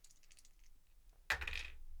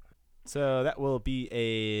 So that will be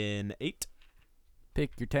an 8.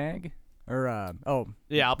 Pick your tag, or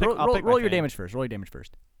Yeah, I'll pick. roll your damage first. Roll your damage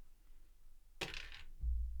first.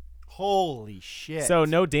 Holy shit. So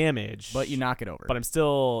no damage, But you knock it over. But I'm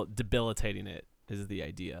still debilitating it. Is the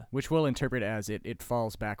idea? Which we'll interpret as it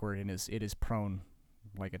falls backward and it is prone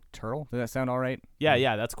like a turtle. Does that sound all right?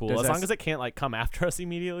 Yeah, that's cool. Does As long as it can't like come after us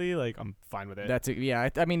immediately, like I'm fine with it. That's it. Yeah.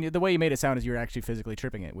 I mean, the way you made it sound is you're actually physically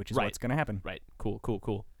tripping it, which is Right. what's gonna happen. Right.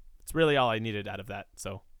 Cool. It's really all I needed out of that,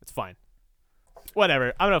 so it's fine.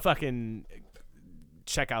 Whatever. I'm gonna fucking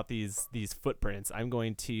check out these footprints. I'm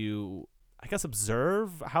going to, I guess,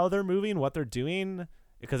 observe how they're moving, what they're doing,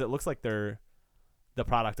 because it looks like they're the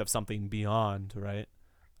product of something beyond, right?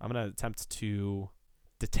 I'm going to attempt to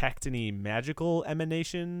detect any magical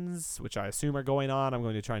emanations, which I assume are going on. I'm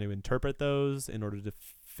going to try to interpret those in order to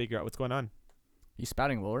figure out what's going on. You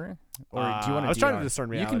spouting lore, or do you want to? I was trying to discern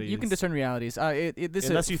realities. You can discern realities.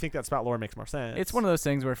 Unless you think that spout lore makes more sense. It's one of those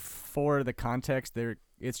things where, for the context,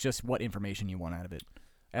 it's just what information you want out of it,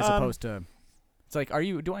 as opposed to. It's like,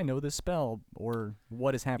 do I know this spell, or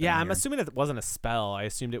what is happening? Yeah, I'm here? assuming it wasn't a spell. I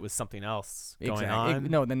assumed it was something else going on.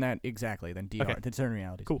 No, then then DR, Okay. discern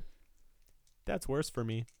realities. Cool. That's worse for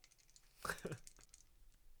me.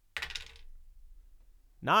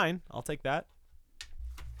 9. I'll take that.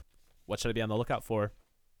 What should I be on the lookout for?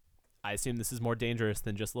 I assume this is more dangerous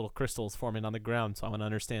than just little crystals forming on the ground, so I want to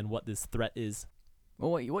understand what this threat is.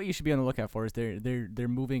 Well, what you should be on the lookout for is they're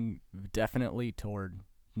moving definitely toward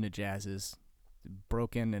Najaz's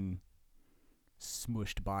broken and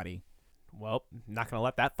smooshed body. Well, not going to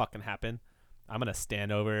let that fucking happen. I'm going to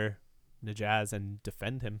stand over Najaz and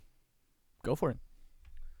defend him. Go for it.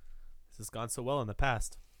 This has gone so well in the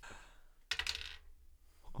past.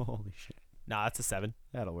 Holy shit. Nah, that's a 7.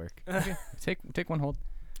 That'll work. Take one hold.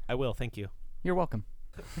 I will, thank you. You're welcome.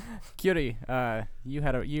 Curie,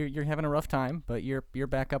 you're having a rough time, but you're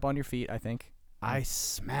back up on your feet, I think. I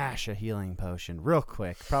smash a healing potion real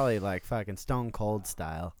quick, probably like fucking Stone Cold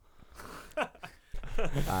style.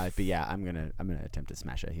 But yeah, I'm gonna attempt to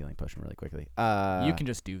smash a healing potion really quickly. You can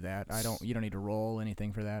just do that. You don't need to roll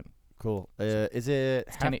anything for that. Cool. Is it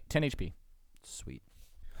It's 10 HP? Sweet.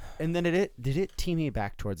 And then did it tee me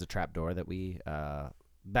back towards the trapdoor that we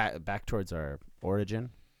back towards our origin?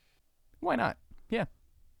 Why not? Yeah.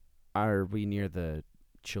 Are we near the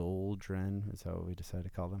children? Is that what we decided to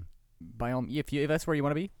call them? By all, if that's where you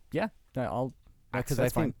want to be, yeah. Because I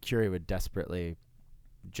think Curie would desperately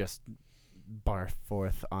just barf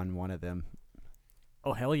forth on one of them.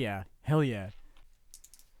 Oh, hell yeah. Holy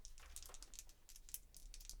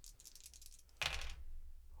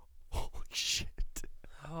shit.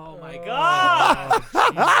 Oh my god!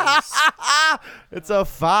 It's a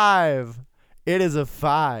 5. It is a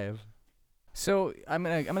 5. So I'm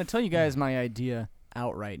gonna tell you guys my idea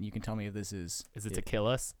outright, and you can tell me if this is. Is it to kill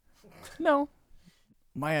us? No.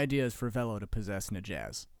 My idea is for Velo to possess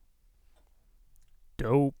Najaz.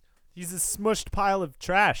 Dope. He's a smushed pile of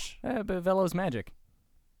trash. But Velo's magic.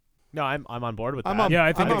 No, I'm on board with that. Yeah,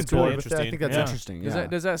 I think I'm it's on cool. board with that. I think that's Yeah. interesting. Yeah.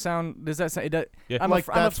 Does that sound? Yeah. I'm, like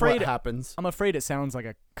I'm that's afraid. what happens. I'm afraid it sounds like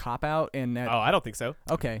a cop out, and that. Oh, I don't think so.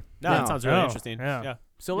 Okay. No, No. that sounds really Oh, interesting. yeah. Yeah.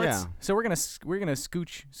 So let's. Yeah. So we're gonna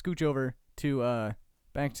scooch over to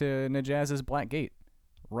back to Najaz's Black Gate,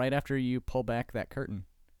 right after you pull back that curtain,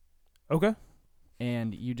 Okay.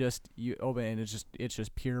 and you open, and it's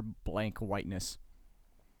just pure blank whiteness,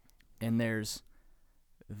 and there's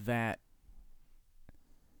that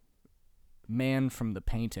man from the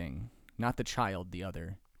painting, not the child, the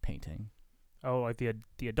other painting, Oh, like the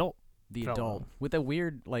adult. the Fellow. adult with a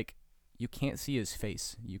weird you can't see his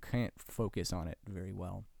face, you can't focus on it very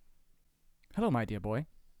well. Hello, my dear boy.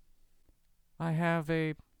 I have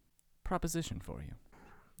a proposition for you.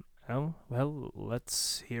 Oh, well,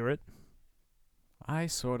 let's hear it. I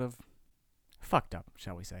sort of fucked up,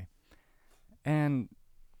 shall we say, and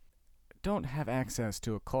don't have access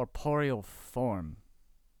to a corporeal form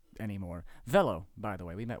anymore. Velo, by the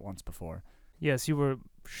way, we met once before. Yes, you were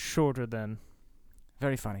shorter then.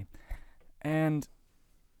 Very funny. And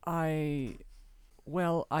I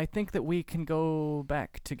think that we can go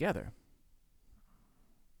back together.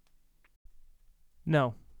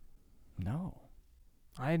 No, No.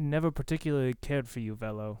 I never particularly cared for you,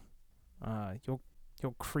 Velo. You're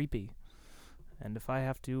creepy. And if I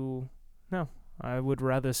have to, no, I would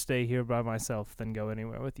rather stay here by myself than go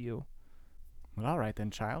anywhere with you. Well, all right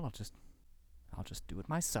then, child. I'll just do it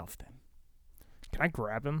myself then. Can I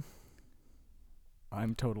grab him?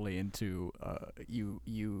 I'm totally into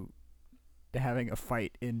you having a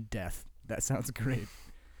fight in death. That sounds great.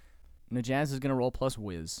 Najaz is gonna roll plus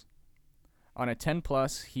whiz. On a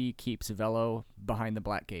 10+, he keeps Velo behind the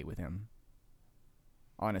Black Gate with him.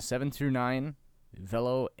 On a 7 through 9,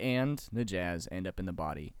 Velo and Najaz end up in the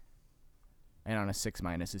body. And on a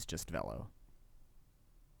 6- is just Velo.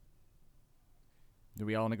 Are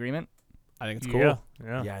we all in agreement? I think it's cool. Yeah.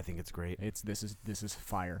 Yeah. Yeah, I think it's great. This is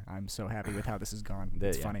fire. I'm so happy with how this has gone. Yeah.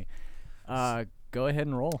 It's funny. Go ahead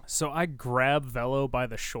and roll. So I grab Velo by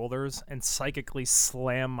the shoulders and psychically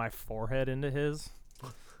slam my forehead into his.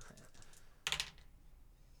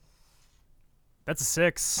 That's a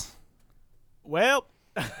 6. Well,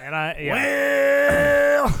 And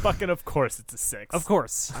I fucking of course it's a 6. of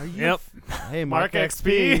course. Are you? Yep. Hey, Mark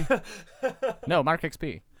XP. No, Mark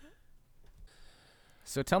XP.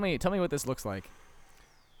 So tell me what this looks like.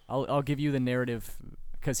 I'll give you the narrative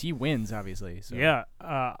because he wins, obviously. So. Yeah.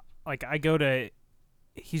 Like I go to,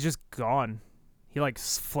 he's just gone. He like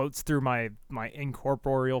floats through my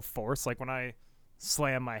incorporeal force. Like when I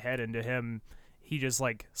slam my head into him, he just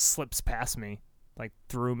like slips past me, like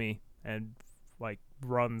through me, and like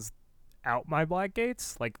runs out my black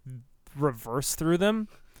gates, like reverse through them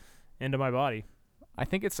into my body. I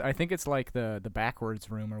think it's like the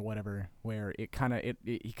backwards room or whatever, where he kind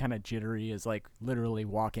of jittery is like literally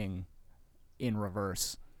walking in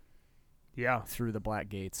reverse Yeah. through the black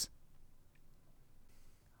gates.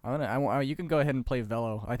 You can go ahead and play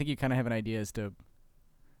Velo. I think you kind of have an idea as to.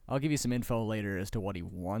 I'll give you some info later as to what he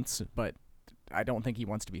wants, but I don't think he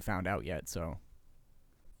wants to be found out yet. So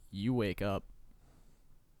you wake up.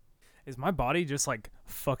 Is my body just like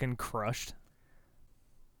fucking crushed?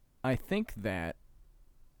 I think that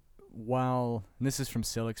while and this is from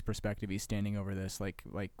Silik's perspective, he's standing over this, like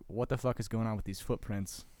what the fuck is going on with these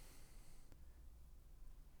footprints?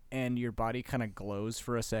 And your body kind of glows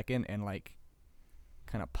for a second and like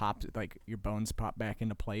kind of pops, like your bones pop back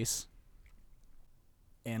into place.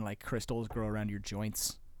 And like crystals grow around your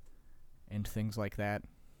joints and things like that.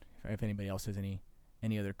 If anybody else has any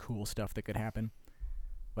other cool stuff that could happen.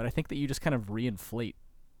 But I think that you just kind of reinflate.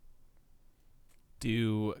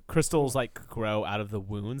 Do crystals like grow out of the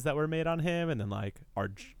wounds that were made on him and then like are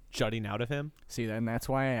jutting out of him? See, then that's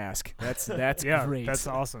why I ask. That's Yeah, great. that's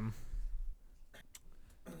awesome.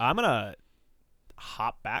 I'm gonna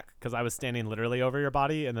hop back because I was standing literally over your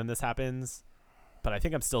body, and then this happens. But I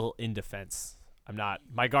think I'm still in defense. I'm not.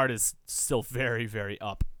 My guard is still very, very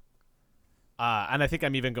up. And I think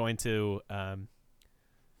I'm even going to,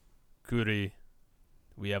 Kuri,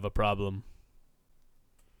 we have a problem.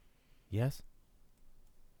 Yes.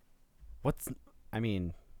 I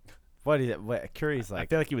mean, what is it? What Curry's I like?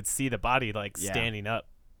 feel like you would see the body like Yeah. standing up.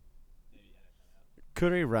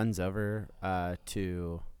 Curry runs over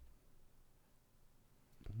to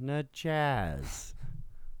Najaz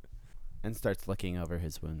and starts looking over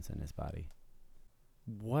his wounds in his body.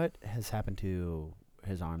 What has happened to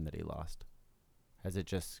his arm that he lost? Has it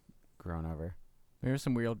just grown over? There's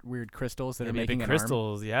some weird crystals that are Maybe making big an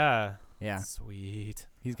crystals, yeah. Yeah, Sweet.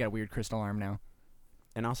 he's got a weird crystal arm now.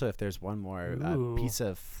 And also, if there's one more Ooh. piece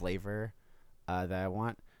of flavor that I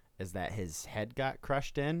want, is that his head got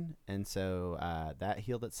crushed in, and so that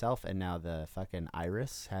healed itself, and now the fucking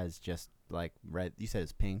iris has just like red. You said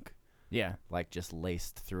it's pink, Yeah. like just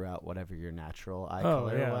laced throughout whatever your natural eye Oh,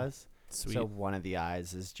 color yeah. was. Sweet. So one of the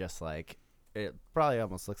eyes is just like, it probably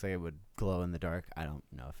almost looks like it would glow in the dark. I don't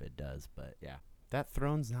know if it does, but yeah. That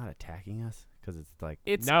throne's not attacking us because it's like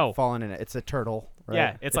It's no. falling in it. It's a turtle, right?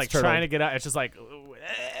 Yeah, it's like turtled. trying to get out. It's just like,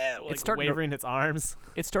 starting to- wavering its arms.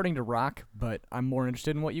 It's starting to rock, but I'm more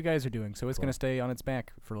interested in what you guys are doing, so it's Cool. going to stay on its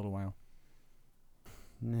back for a little while.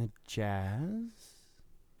 Jazz?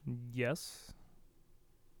 Yes.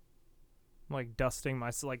 Like dusting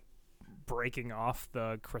my like breaking off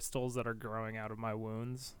the crystals that are growing out of my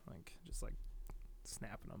wounds, like just like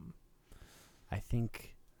snapping them. I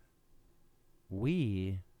think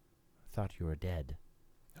we thought you were dead.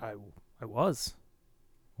 I was.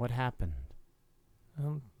 What happened?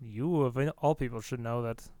 You of all people should know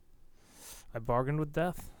that I bargained with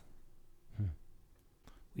death.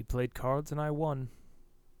 We played cards and I won.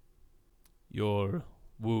 Your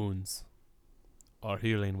wounds are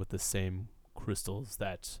healing with the same crystals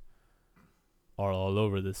that are all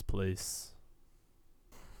over this place.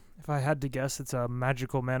 If I had to guess, it's a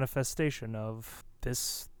magical manifestation of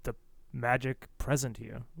the magic present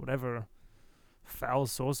here. Whatever foul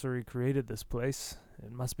sorcery created this place,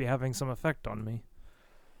 it must be having some effect on me.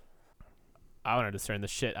 I want to discern the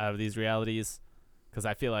shit out of these realities because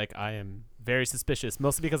I feel like I am very suspicious,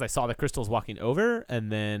 mostly because I saw the crystals walking over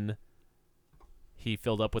and then he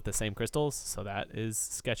filled up with the same crystals, so that is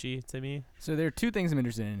sketchy to me. So there are two things I'm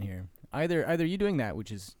interested in here. Either you doing that,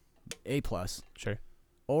 which is A+, Sure.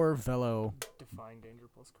 or Velo. Defying danger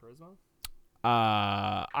plus charisma?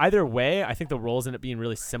 Either way, I think the roles end up being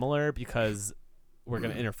really similar because we're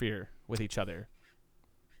going to interfere with each other.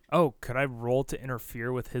 Oh, could I roll to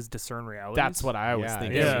interfere with his discern realities? That's what I was Yeah,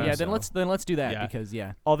 thinking. Yeah. Yeah, so. then let's do that Yeah. because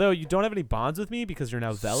Although you don't have any bonds with me because you're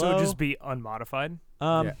now Velo. So just be unmodified.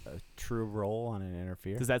 Yeah, a true roll on an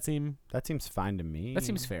interfere. Does that seem? That seems fine to me. that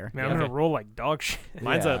seems fair. I mean, Yeah, I'm okay. gonna roll like dog shit.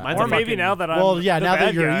 Mine's Yeah. mine's Or a maybe fucking- now that I'm Well, yeah, the now that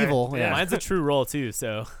bad you're guy. evil, yeah. Mine's a true roll too.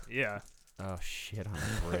 So Yeah. Oh shit on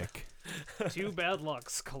a brick. Two bad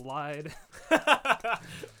lucks collide.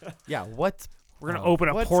 Yeah, what? We're gonna Oh, open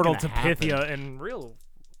a what's portal gonna to happen? Pythia and real.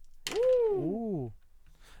 Ooh.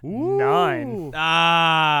 9. so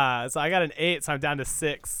I got an 8, so I'm down to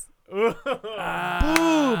 6. Ooh.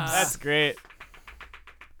 Boobs. That's great.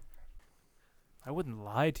 I wouldn't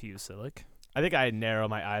lie to you, Silic. I think I narrow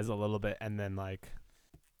my eyes a little bit and then like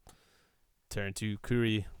turn to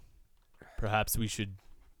Kuri. Perhaps we should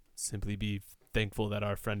simply be thankful that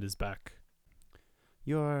our friend is back.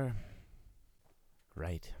 You're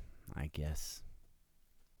right, I guess.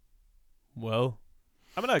 Well,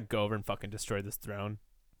 I'm gonna go over and fucking destroy this throne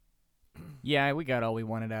Yeah, we got all we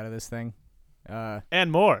wanted out of this thing.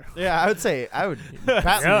 and more. Yeah, I would patently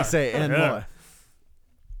Yeah. say and Yeah. more.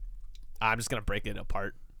 I'm just gonna break it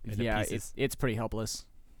apart into Yeah, pieces. it's pretty helpless.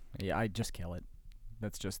 Yeah, I just kill it.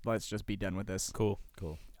 Let's just be done with this. Cool.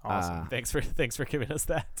 Awesome. Thanks for giving us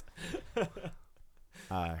that.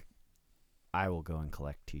 I will go and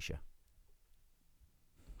collect Tisha.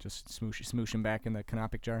 Just smoosh him back in the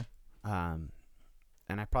canopic jar. And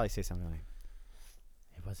I probably say something like,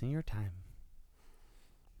 "It wasn't your time."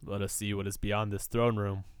 Let us see what is beyond this throne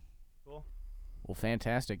room. Well,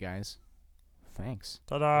 fantastic, guys. Thanks.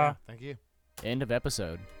 Ta-da. Thank you. End of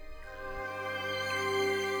episode.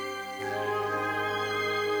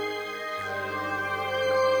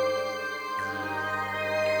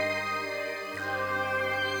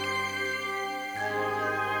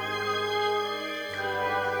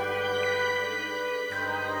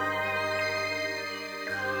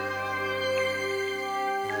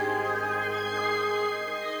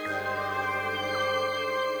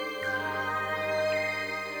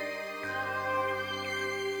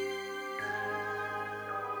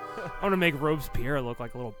 I'm gonna make Robespierre look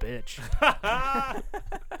like a little bitch. I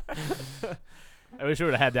wish we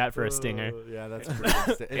would have had that for a stinger. Yeah, that's great.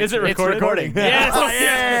 Is it It's recorded? recording.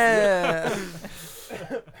 Yes.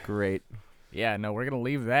 Yeah. Great. Yeah, no, we're gonna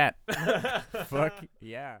leave that. Fuck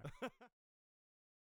yeah.